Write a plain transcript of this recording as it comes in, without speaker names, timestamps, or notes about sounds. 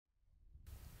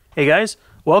Hey guys,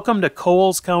 welcome to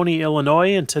Coles County,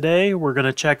 Illinois, and today we're going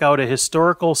to check out a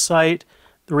historical site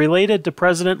related to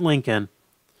President Lincoln.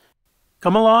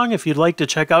 Come along if you'd like to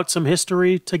check out some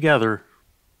history together.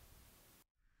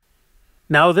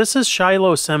 Now this is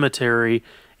Shiloh Cemetery,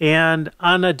 and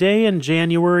on a day in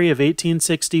January of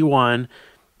 1861,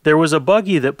 there was a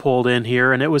buggy that pulled in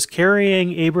here, and it was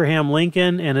carrying Abraham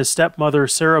Lincoln and his stepmother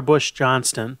Sarah Bush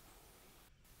Johnston.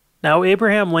 Now,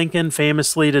 Abraham Lincoln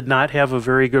famously did not have a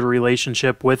very good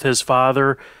relationship with his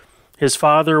father. His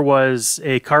father was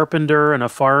a carpenter and a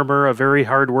farmer, a very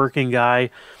hardworking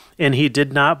guy, and he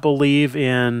did not believe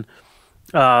in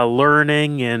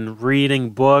learning and reading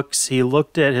books. He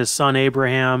looked at his son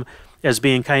Abraham as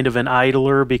being kind of an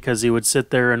idler because he would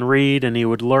sit there and read and he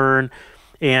would learn,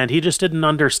 and he just didn't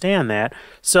understand that.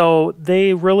 So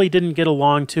they really didn't get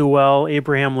along too well.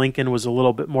 Abraham Lincoln was a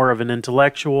little bit more of an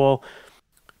intellectual.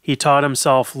 He taught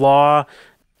himself law.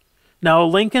 Now,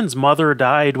 Lincoln's mother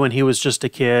died when he was just a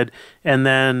kid, and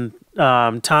then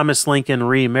Thomas Lincoln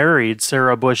remarried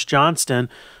Sarah Bush Johnston,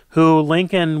 who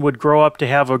Lincoln would grow up to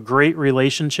have a great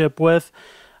relationship with.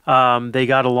 They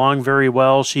got along very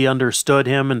well. She understood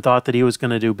him and thought that he was going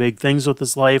to do big things with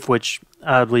his life, which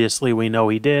obviously we know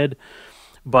he did.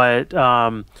 But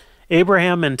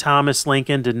Abraham and Thomas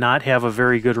Lincoln did not have a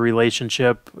very good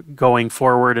relationship going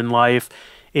forward in life.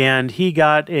 And he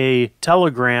got a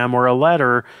telegram or a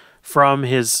letter from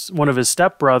one of his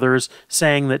stepbrothers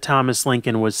saying that Thomas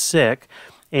Lincoln was sick.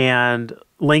 And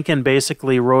Lincoln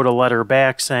basically wrote a letter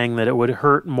back saying that it would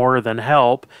hurt more than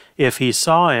help if he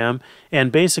saw him.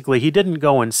 And basically, he didn't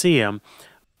go and see him.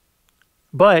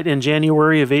 But in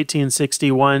January of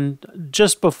 1861,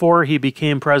 just before he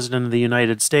became president of the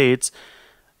United States,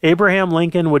 Abraham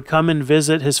Lincoln would come and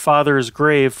visit his father's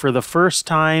grave for the first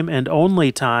time and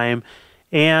only time.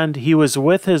 And he was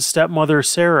with his stepmother,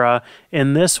 Sarah,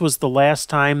 and this was the last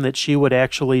time that she would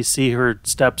actually see her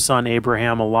stepson,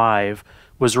 Abraham, alive,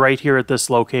 was right here at this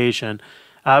location.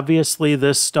 Obviously,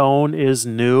 this stone is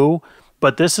new,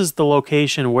 but this is the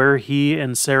location where he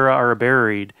and Sarah are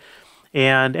buried.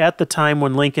 And at the time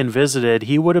when Lincoln visited,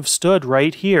 he would have stood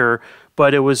right here,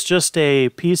 but it was just a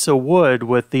piece of wood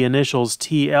with the initials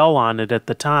TL on it at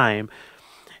the time.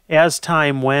 As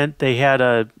time went,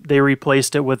 they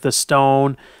replaced it with a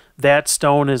stone. That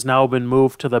stone has now been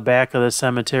moved to the back of the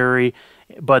cemetery.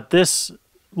 But this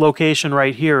location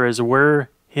right here is where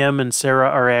him and Sarah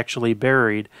are actually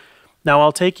buried. Now,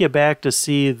 I'll take you back to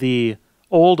see the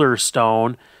older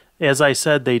stone. As I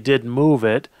said, they did move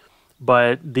it,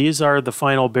 but these are the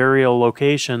final burial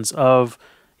locations of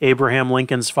Abraham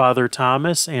Lincoln's father,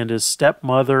 Thomas, and his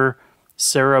stepmother,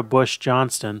 Sarah Bush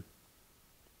Johnston.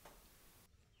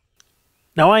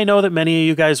 Now, I know that many of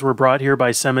you guys were brought here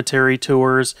by cemetery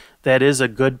tours. That is a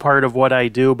good part of what I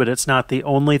do, but it's not the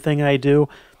only thing I do.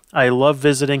 I love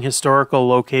visiting historical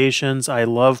locations. I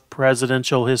love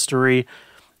presidential history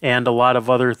and a lot of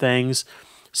other things.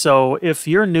 So if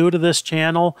you're new to this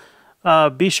channel,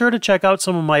 be sure to check out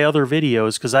some of my other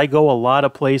videos because I go a lot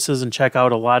of places and check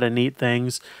out a lot of neat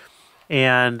things.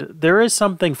 And there is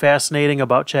something fascinating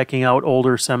about checking out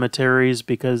older cemeteries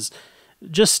because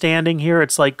just standing here,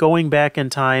 it's like going back in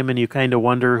time and you kind of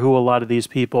wonder who a lot of these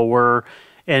people were,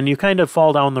 and you kind of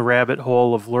fall down the rabbit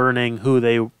hole of learning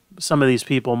who some of these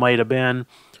people might have been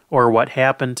or what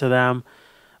happened to them.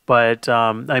 But,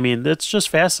 I mean, it's just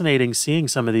fascinating seeing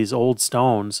some of these old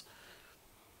stones.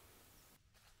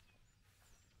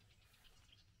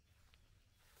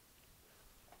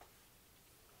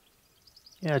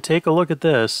 Yeah, take a look at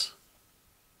this.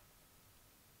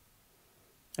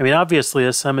 I mean, obviously,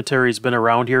 this cemetery's been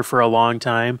around here for a long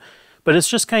time, but it's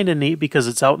just kind of neat because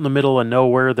it's out in the middle of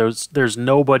nowhere. There's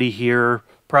nobody here,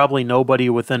 probably nobody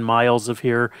within miles of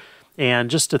here.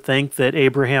 And just to think that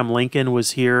Abraham Lincoln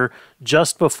was here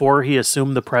just before he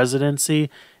assumed the presidency,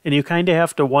 and you kind of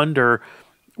have to wonder,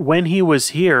 when he was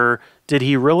here, did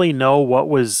he really know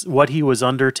what he was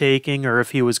undertaking, or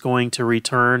if he was going to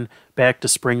return back to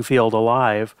Springfield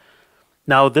alive?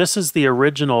 Now, this is the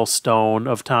original stone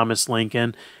of Thomas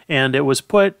Lincoln, and it was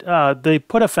they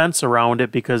put a fence around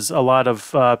it because a lot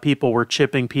of people were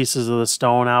chipping pieces of the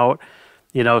stone out,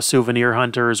 you know, souvenir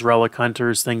hunters, relic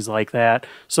hunters, things like that.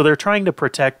 So they're trying to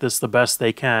protect this the best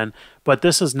they can, but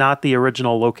this is not the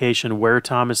original location where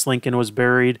Thomas Lincoln was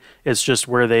buried. It's just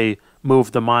where they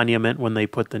moved the monument when they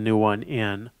put the new one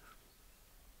in.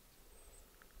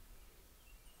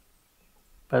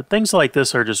 But things like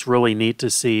this are just really neat to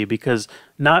see because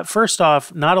first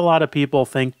off, not a lot of people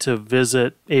think to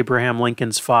visit Abraham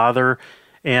Lincoln's father,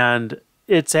 and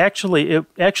it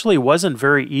actually wasn't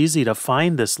very easy to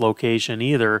find this location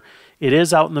either. It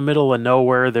is out in the middle of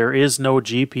nowhere. There is no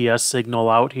GPS signal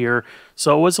out here,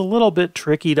 so it was a little bit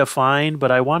tricky to find,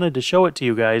 but I wanted to show it to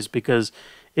you guys because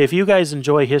if you guys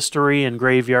enjoy history and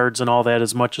graveyards and all that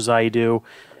as much as I do,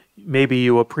 maybe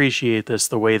you appreciate this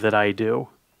the way that I do.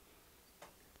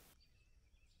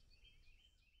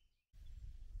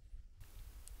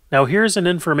 Now here's an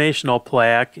informational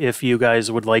plaque if you guys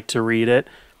would like to read it.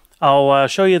 I'll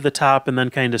show you the top and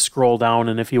then kind of scroll down,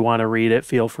 and if you want to read it,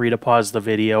 feel free to pause the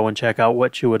video and check out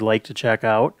what you would like to check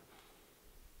out.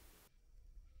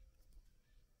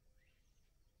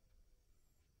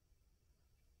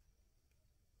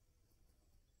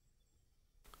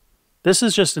 This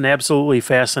is just an absolutely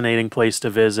fascinating place to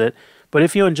visit, but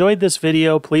if you enjoyed this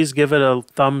video, please give it a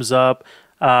thumbs up.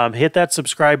 Hit that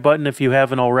subscribe button if you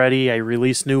haven't already. I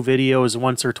release new videos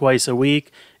once or twice a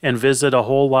week and visit a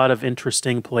whole lot of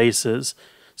interesting places.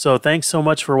 So thanks so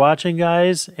much for watching,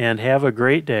 guys, and have a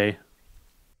great day.